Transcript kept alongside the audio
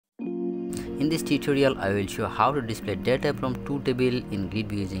In this tutorial, I will show how to display data from two tables in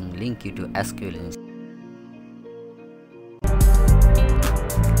GridView using Linq to SQL.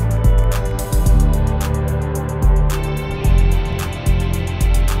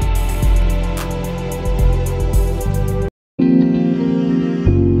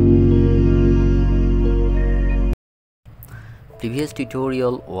 Previous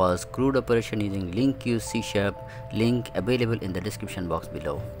tutorial was CRUD operation using Linq C#, link available in the description box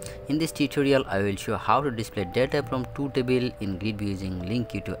below. In this tutorial, I will show how to display data from two tables in GridView using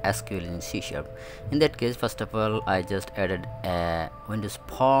Linq to SQL in C#. In that case, first of all, I just added a Windows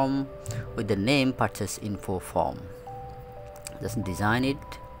form with the name purchase info form. Just design it.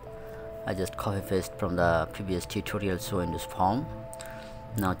 I just copy paste from the previous tutorial, so Windows form.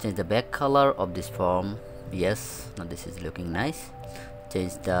 Now change the back color of this form. Yes, now this is looking nice.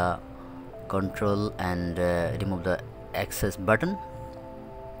 Change the control and remove the access button.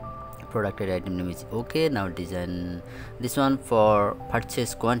 ProductID item name is okay. Now design this one for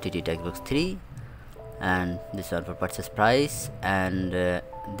purchase quantity textbox 3, and this one for purchase price, and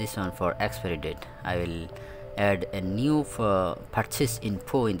this one for expiry date. I will add a new purchase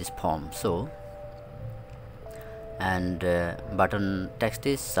info in this form. So, and button text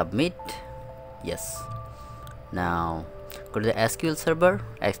is submit. Yes. Now go to the SQL server,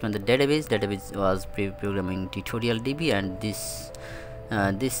 expand the database. Database was pre-programming tutorial DB, and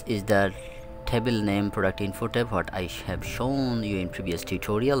this is the table name product info tab, what I have shown you in previous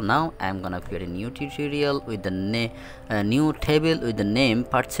tutorial. Now I am gonna create a new tutorial with the new table with the name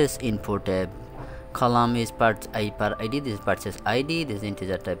purchase info tab. Column is per ID. This is purchase ID. This is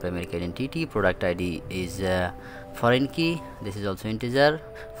integer type numeric identity. Product ID is foreign key. This is also integer.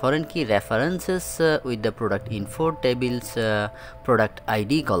 Foreign key references with the product info table's product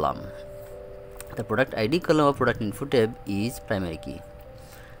ID column. The product ID column of product info tab is primary key.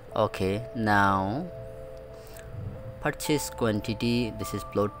 Okay, now purchase quantity. This is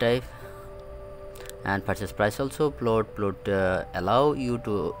float type, and purchase price also float. Allow you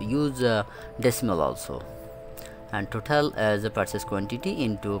to use decimal also, and total as a purchase quantity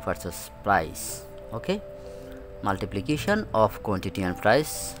into purchase price. Okay, multiplication of quantity and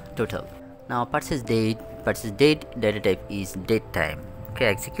price total. Now purchase date data type is date time. Okay,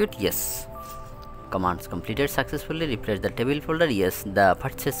 execute. Yes, commands completed successfully. Refresh the table folder. Yes, the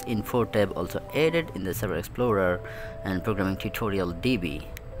purchase info tab also added in the Server Explorer and programming tutorial DB.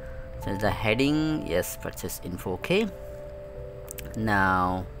 Change the heading. Yes, purchase info. Okay,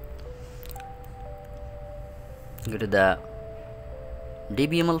 now go to the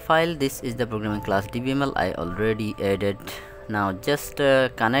dbml file. This is the programming class dbml I already added. Now just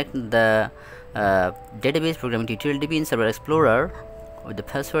connect the database programming tutorial DB in Server Explorer with the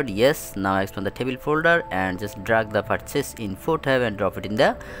password. Yes, now expand the table folder and just drag the purchase info tab and drop it in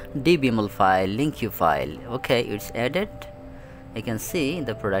the dbml file, Linq file. Okay, it's added. You can see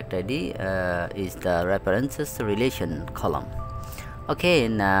the product ID is the references relation column. Okay,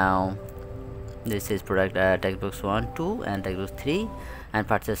 now this is product textbooks 1, 2 and textbooks 3, and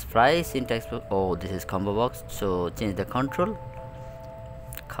purchase price in textbook. Oh, this is combo box, so change the control,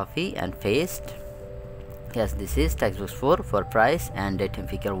 copy and paste. Yes, this is textbooks 4 for price and date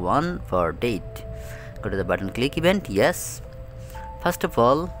figure 1 for date. Go to the button click event. Yes, first of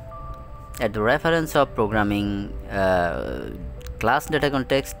all, at the reference of programming class data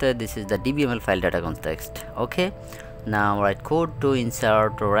context, this is the dbml file data context. Okay, now write code to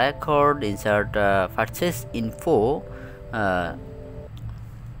insert record, insert purchase info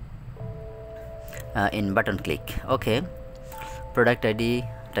in button click. Okay, product ID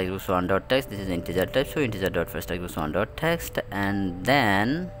textbooks 1 dot text. This is integer type, so integer dot first textbooks 1 dot text, and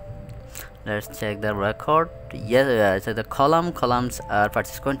then let's check the record. Yes, so the columns are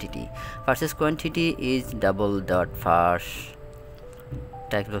purchase quantity. Purchase quantity is double dot first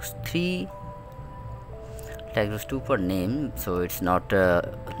textbooks 3, textbooks 2 for name, so it's not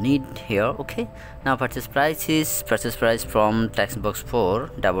need here. Okay, now purchase price is purchase price from textbox 4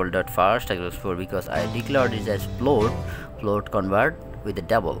 double dot first textbox 4, because I declared it as float convert with the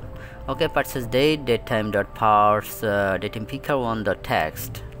double. Okay, purchase date time dot parse date in picker 1 dot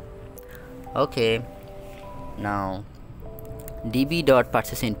text. Okay, now db dot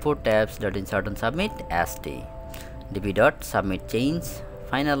purchase info tabs dot insert and submit st, db dot submit change.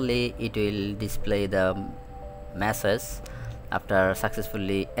 Finally it will display the message after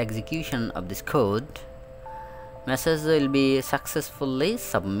successfully execution of this code. Message will be successfully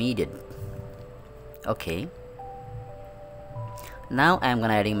submitted. Okay, now I am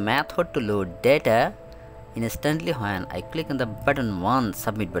gonna adding method to load data instantly when I click on the button 1,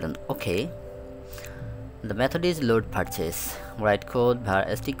 submit button. Okay, The method is load purchase. Write code var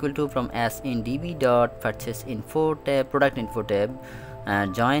st equal to from s in db dot purchase info tab, product info tab,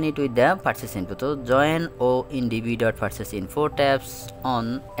 and join it with the purchase info. So join o in db dot purchase info tabs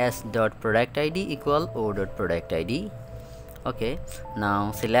on s dot product id equal o dot product id. Okay,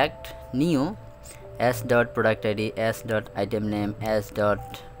 now select new s dot product id, s dot item name, s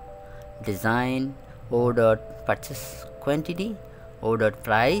dot design, o dot purchase quantity, o dot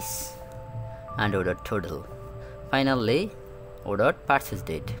price, and o dot total. Finally, o dot purchase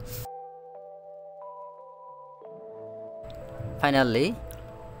date. Finally,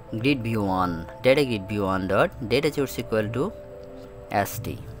 grid view 1, data grid view 1 dot data source equal to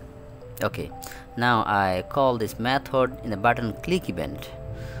st. Okay, now I call this method in the button click event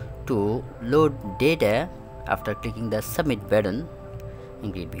to load data after clicking the submit button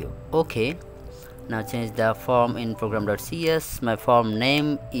in grid view. Okay, now change the form in program.cs. My form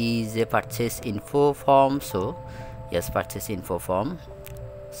name is a purchase info form, so yes, purchase info form.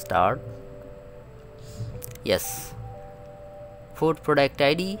 Start. Yes, food product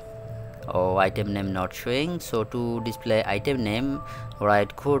id. Oh, item name not showing, so to display item name,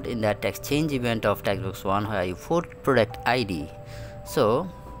 write code in the text change event of textbox 1 where you food product id. So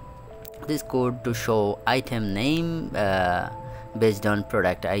this code to show item name based on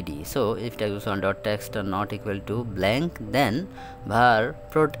product id. So if textbox1.text are not equal to blank, then var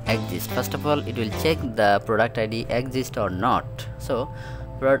prod exist. First of all, it will check the product id exist or not. So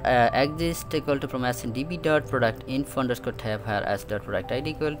prod exist equal to from s in db dot product info underscore tab where s dot product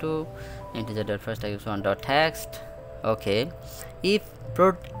id equal to integer dot first textbox1.text. Okay, if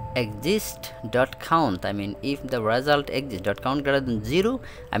prod exist dot count, I mean if the result exists dot count greater than 0,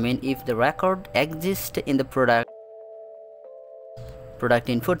 I mean if the record exists in the product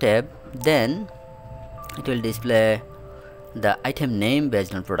info tab, then it will display the item name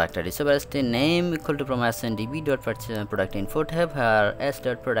based on product id. So as the name equal to from s and db dot product info tab where s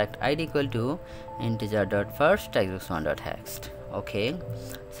dot product id equal to integer dot first textbox1 dot text. Okay,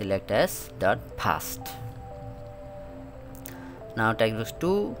 select s dot past. Now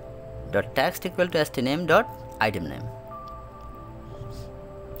textbox2 dot text equal to st name dot item name.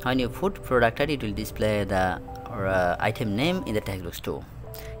 When you put product id, it will display the item name in the textbox2.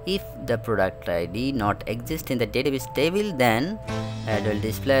 If the product id not exist in the database table, then it will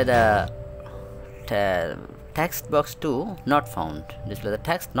display the text box 2 not found. Display the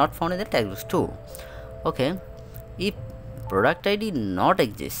text not found in the textbox 2. Okay, if product id not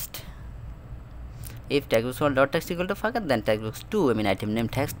exist, if textbox1.text equal to forget, then textbox2, I mean item name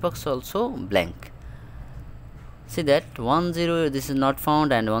text box also blank. See that 10 this is not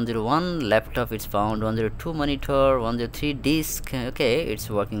found, and 101 laptop it's found, 102 monitor, 103 disk. Okay, it's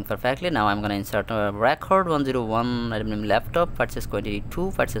working perfectly. Now I'm gonna insert a record 101 item name laptop, purchase quantity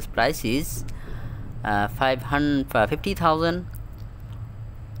 2, purchase price is 50,000.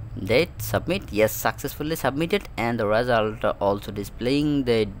 Date submit. Yes, successfully submitted, and the result also displaying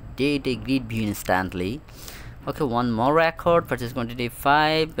the data grid view instantly. Okay, one more record, purchase quantity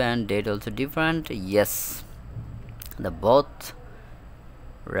 5, and date also different. Yes, the both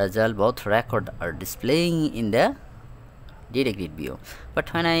record are displaying in the data grid view.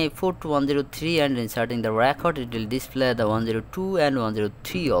 But when I put 103 and inserting the record, it will display the 102 and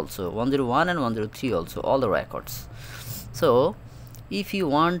 103 also, 101 and 103 also, all the records. So if you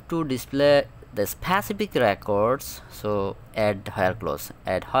want to display the specific records, so add where clause,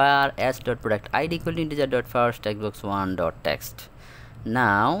 add where s dot product id equal to integer dot first textbox1 dot text.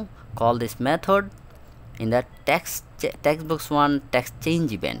 Now call this method in the textbox1 text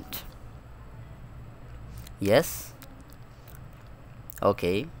change event. Yes,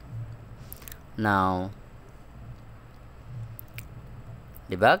 okay, now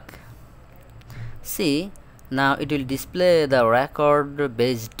debug. See, now it will display the record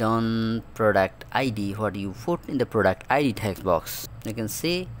based on product id, what you put in the product id text box. You can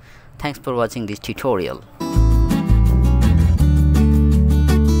see. Thanks for watching this tutorial.